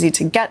relatively easy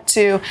to get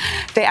to.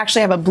 They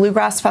actually have a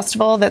bluegrass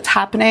festival that's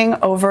happening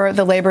over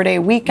the Labor Day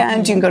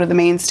weekend. You can go to the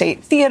Maine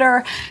State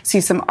Theater,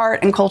 see some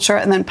art and culture,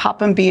 and then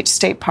Popham Beach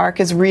State Park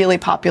is really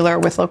popular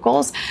with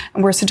locals.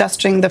 And we're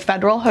suggesting the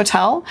Federal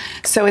Hotel.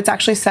 So it's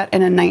actually set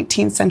in a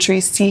 19th century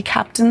sea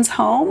captain's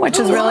home, which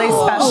is really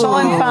special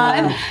and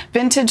fun.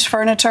 Vintage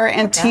furniture,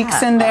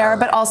 antiques in there,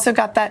 but also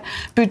got that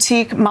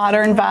boutique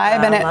modern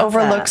vibe, and it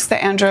overlooks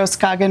the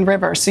Androscoggin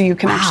River. So you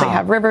can actually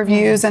have river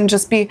views and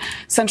just be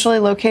centrally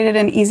located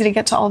and easy to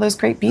get to all those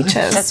great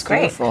beaches. That's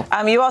great.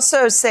 You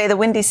also say the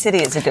Windy City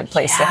is a good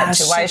place to head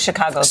to. Why is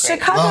Chicago great?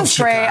 Chicago's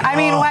great. I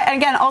mean,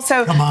 again,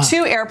 also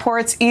 2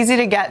 airports, easy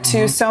to get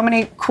to. So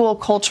many cool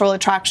cultural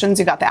attractions.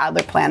 You got the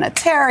Adler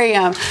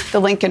Planetarium, the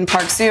Lincoln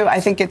Park Zoo. I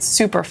think it's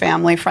super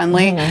family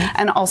friendly.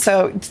 And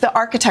also the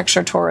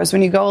architecture tours.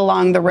 When you go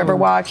along the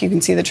Riverwalk, you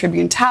can see the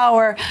Tribune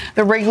Tower,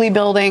 the Wrigley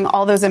Building,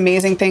 all those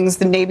amazing things,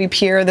 the Navy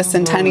Pier, the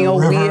Centennial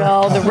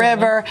Wheel, the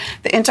river.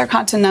 The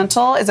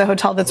Intercontinental is a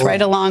hotel that's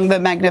right along the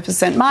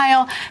Magnificent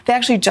Mile. They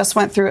actually just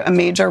went through a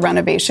major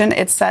renovation.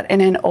 It's set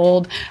in an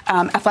old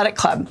athletic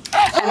club.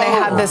 And they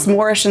have this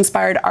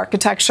Moorish-inspired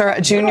architecture,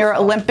 a junior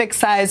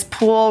Olympic-sized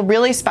pool,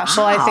 really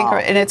special, I think.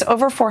 And it's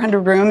over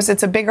 400 rooms.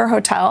 It's a bigger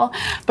hotel.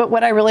 But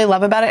what I really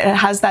love about it, it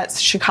has that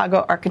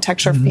Chicago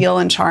architecture feel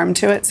and charm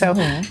to it. So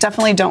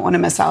definitely don't want to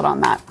miss out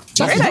on that.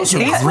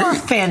 These were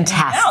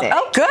fantastic.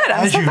 Oh, good.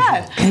 I'm so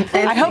glad.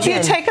 I hope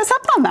you take us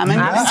up on them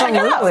and check it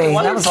out.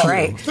 That was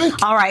great.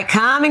 All right,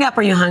 coming up,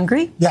 are you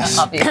hungry? Yes.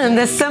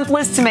 The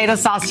simplest tomato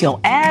sauce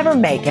you'll ever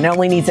make, and it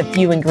only needs a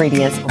few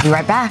ingredients. We'll be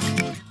right back.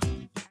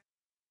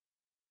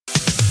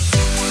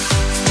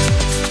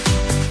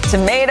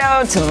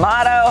 Tomato,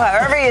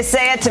 however you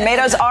say it,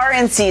 tomatoes are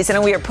in season,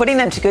 and we are putting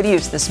them to good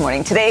use this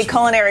morning. Today,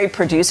 culinary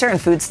producer and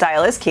food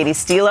stylist Katie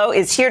Stilo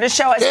is here to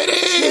show us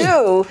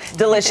 2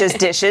 delicious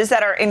dishes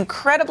that are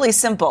incredibly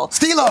simple.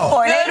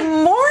 Stilo! Good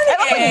morning!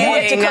 I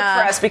want you to cook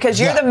for us because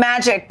you're the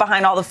magic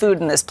behind all the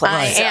food in this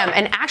place. I am,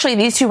 and actually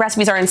these 2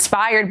 recipes are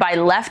inspired by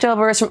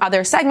leftovers from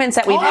other segments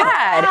that we've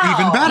had.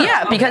 Even better.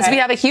 Yeah, because we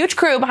have a huge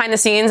crew behind the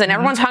scenes, and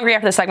everyone's hungry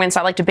after the segment, so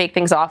I like to bake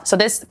things off. So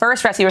this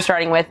first recipe we're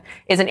starting with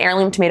is an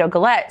heirloom tomato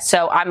galette.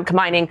 So I'm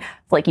combining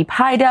flaky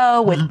pie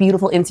dough with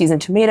beautiful in-season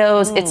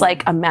tomatoes. It's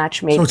like a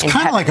match made in So it's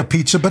kind of like a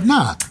pizza, but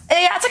not.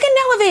 Yeah, it's like an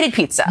elevated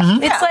pizza.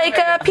 It's like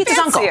pizza's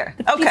uncle.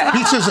 Okay.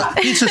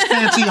 Pizza's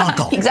fancy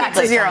uncle.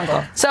 Exactly. Pizza's your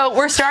uncle. So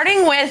we're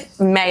starting with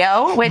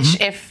mayo,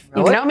 which if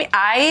you know me,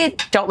 I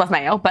don't love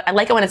mayo, but I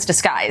like it when it's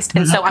disguised.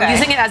 And so I'm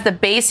using it as the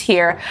base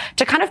here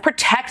to kind of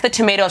protect the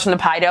tomatoes from the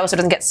pie dough so it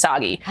doesn't get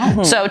soggy.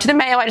 So to the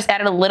mayo, I just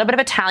added a little bit of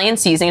Italian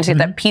seasoning to get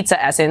that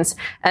pizza essence.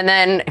 And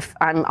then if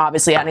I'm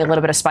obviously adding a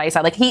little bit of spice,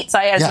 I like heat, so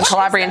I added some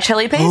Calabrian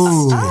chili paste.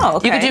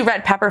 You could do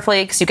red pepper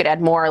flakes. You could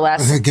add more or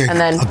less. And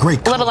then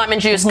a little lemon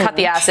juice, cut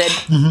the acid.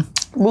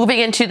 Moving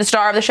into the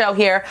star of the show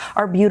here,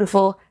 our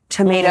beautiful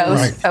tomatoes.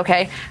 Right.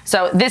 Okay.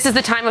 So this is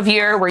the time of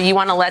year where you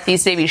want to let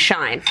these babies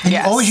shine. And you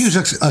always use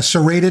a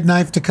serrated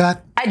knife to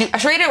cut? I do. A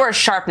serrated or a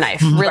sharp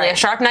knife. Really, a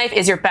sharp knife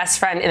is your best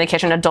friend in the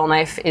kitchen. A dull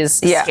knife is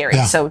scary.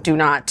 Yeah. So do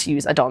not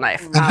use a dull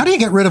knife. And how do you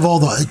get rid of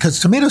because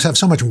tomatoes have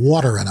so much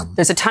water in them?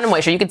 There's a ton of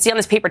moisture. You can see on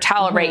this paper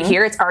towel right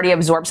here, it's already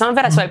absorbed some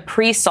of it. So I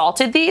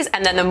pre-salted these,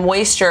 and then the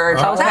moisture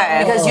goes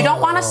out because you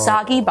don't want a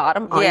soggy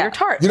bottom on your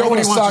tart. You don't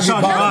want a soggy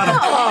bottom.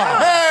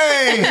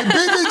 Hey, beat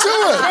me to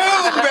it.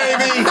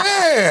 Baby.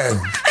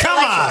 Man. Come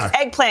on.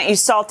 Eggplant, you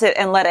salt it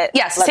and let it.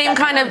 Yes, same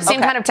kind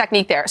of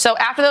technique there. So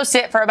after those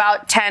sit for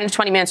about 10 to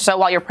 20 minutes or so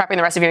while you're prepping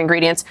the rest of your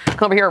ingredients,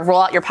 come over here, roll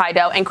out your pie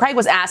dough. And Craig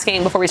was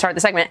asking before we started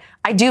the segment,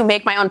 I do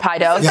make my own pie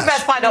dough. It's the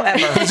best pie dough ever.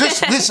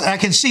 This I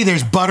can see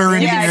there's butter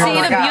in here. You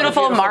see the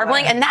beautiful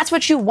marbling, and that's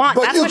what you want.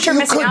 But that's what you're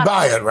missing out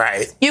on. You could buy it,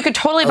 right? You could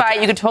totally buy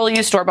it. You could totally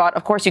use store-bought.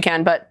 Of course you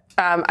can, but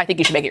I think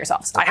you should make it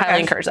yourselves. I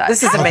highly encourage that.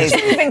 This is amazing.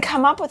 How did you even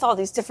come up with all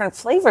these different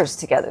flavors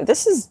together?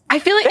 I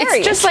feel like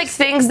it's just like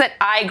things that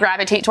I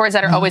gravitate towards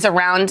that are always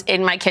around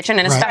in my kitchen,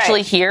 and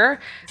especially here.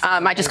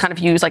 I just kind of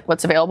use like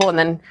what's available and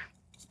then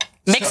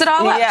mix it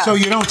all up. So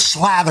you don't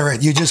slather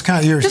it. You just kind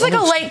of... Just like a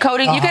light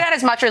coating. You can add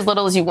as much or as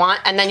little as you want,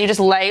 and then you just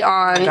lay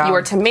on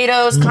your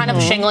tomatoes, kind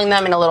of shingling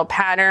them in a little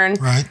pattern.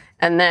 Right.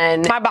 And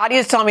then... My body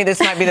is telling me this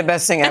might be the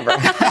best thing ever.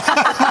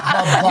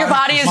 Your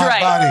body is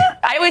right.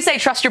 I always say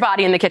trust your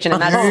body in the kitchen,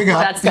 and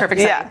that's the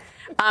perfect thing.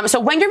 So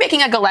when you're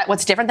making a galette,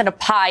 what's different than a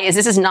pie is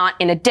this is not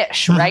in a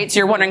dish, right? So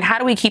you're wondering, how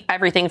do we keep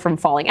everything from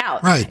falling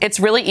out? Right. It's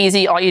really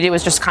easy. All you do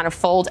is just kind of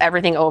fold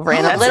everything over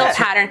in a little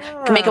pattern.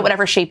 You can make it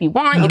whatever shape you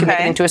want. You can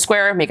make it into a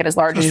square, make it as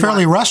large as you want. It's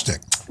fairly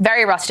rustic.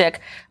 Very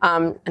rustic.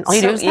 And all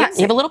you do is that.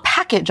 You have a little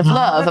package of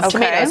love of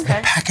tomatoes.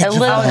 And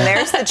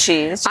there's the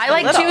cheese. I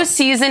like to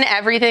season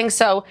everything.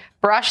 So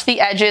brush the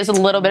edges, a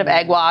little bit of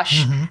egg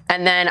wash.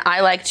 And then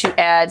I like to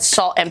add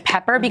salt and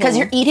pepper because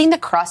you're eating the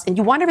crust and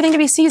you want everything to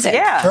be seasoned.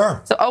 Yeah.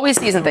 Sure. So always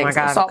season things.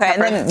 Oh my God. Salt,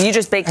 pepper. And then you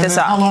just bake this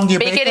up. How long do you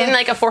bake it in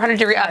like a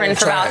 400-degree oven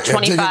for about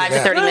 25 to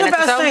 30 minutes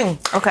or so.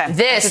 Okay.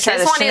 This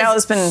one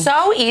is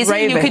so easy.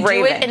 You could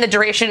do it in the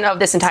duration of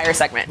this entire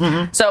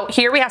segment. So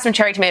here we have some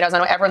cherry tomatoes. I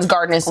know everyone's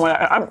garden is...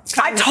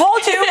 I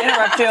told you.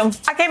 Interrupt you.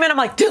 I came in, I'm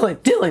like,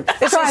 Dylan.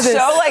 This is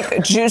so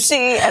like juicy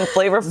and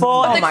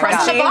flavorful. But the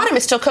crust at the bottom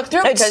is still cooked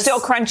through. It's still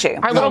crunchy.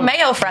 Our little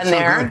mayo friend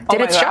there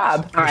did its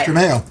job. All right.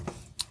 Mayo.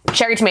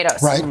 Cherry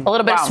tomatoes. Right. A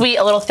little bit of sweet,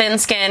 a little thin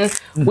skin.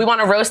 We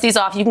want to roast these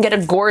off. You can get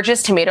a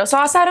gorgeous tomato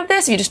sauce out of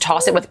this. You just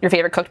toss it with your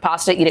favorite cooked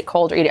pasta, eat it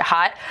cold or eat it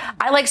hot.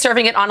 I like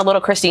serving it on a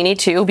little crostini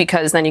too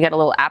because then you get a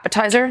little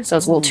appetizer. So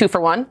it's a little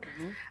 2-for-1.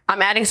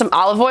 I'm adding some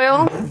olive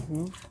oil,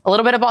 a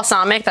little bit of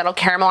balsamic that'll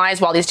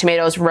caramelize while these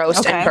tomatoes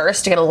roast and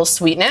burst to get a little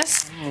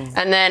sweetness.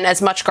 And then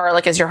as much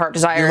garlic as your heart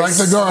desires. You like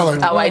the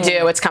garlic. Oh, I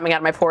do. It's coming out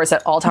of my pores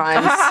at all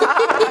times.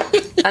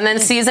 And then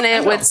season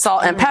it with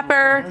salt and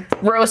pepper.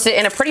 Roast it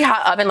in a pretty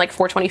hot oven, like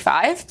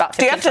 425, about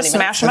 15 Do you have to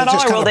smash them at all,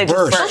 or will they just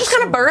burst? They'll just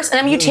kind of burst. And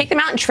then when you take them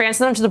out and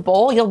transfer them to the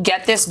bowl, you'll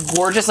get this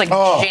gorgeous, like,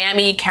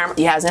 jammy caramel.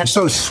 Yeah, isn't it?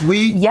 So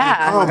sweet.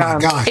 Yeah. Oh, my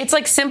God. It's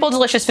like simple,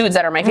 delicious foods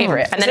that are my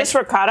favorite. And Is then this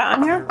ricotta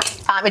on here?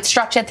 It's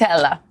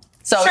stracciatella.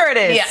 So, sure it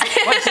is. Yeah.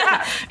 What's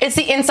that? It's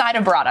the inside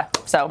of burrata.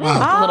 So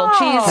a little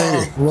cheese.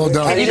 Hey, well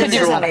done. You could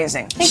do that.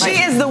 Amazing. She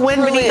is the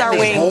wind beneath our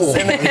wings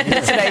in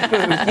today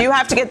food. You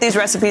have to get these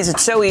recipes.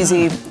 It's so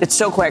easy. It's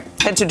so quick.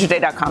 Head to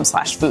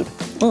today.com/food.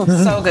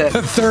 So good.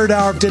 The third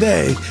hour of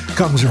Today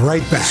comes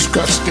right back.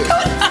 Disgusting.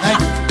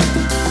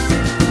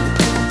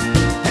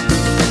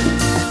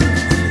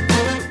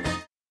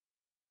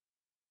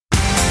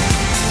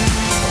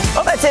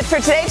 Well, that's it for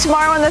today.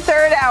 Tomorrow in the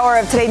third hour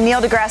of Today, Neil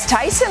deGrasse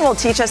Tyson will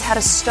teach us how to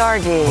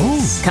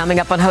stargaze. Coming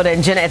up on Hoda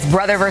and Jenna, it's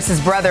Brother versus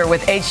Brother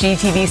with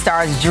HGTV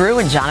stars Drew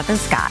and Jonathan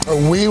Scott.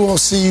 We will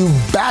see you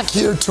back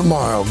here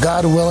tomorrow,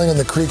 God willing, and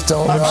the creek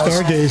don't I'm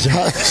rise.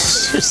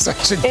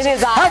 stargazing. It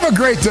is Have a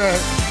great day.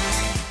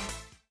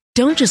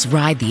 Don't just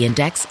ride the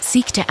index,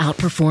 seek to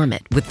outperform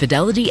it with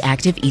Fidelity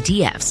Active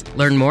ETFs.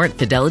 Learn more at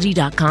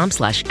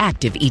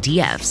fidelity.com/active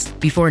ETFs.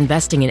 Before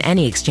investing in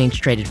any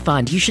exchange-traded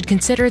fund, you should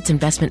consider its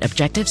investment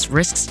objectives,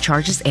 risks,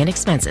 charges, and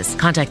expenses.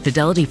 Contact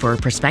Fidelity for a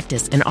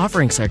prospectus, an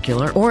offering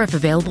circular, or if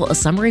available, a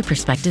summary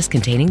prospectus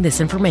containing this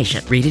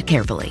information. Read it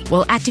carefully.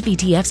 While active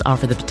ETFs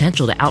offer the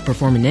potential to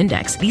outperform an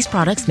index, these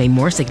products may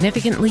more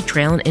significantly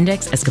trail an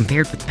index as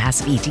compared with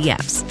passive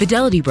ETFs.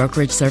 Fidelity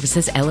Brokerage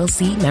Services,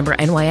 LLC, member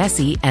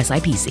NYSE,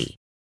 SIPC.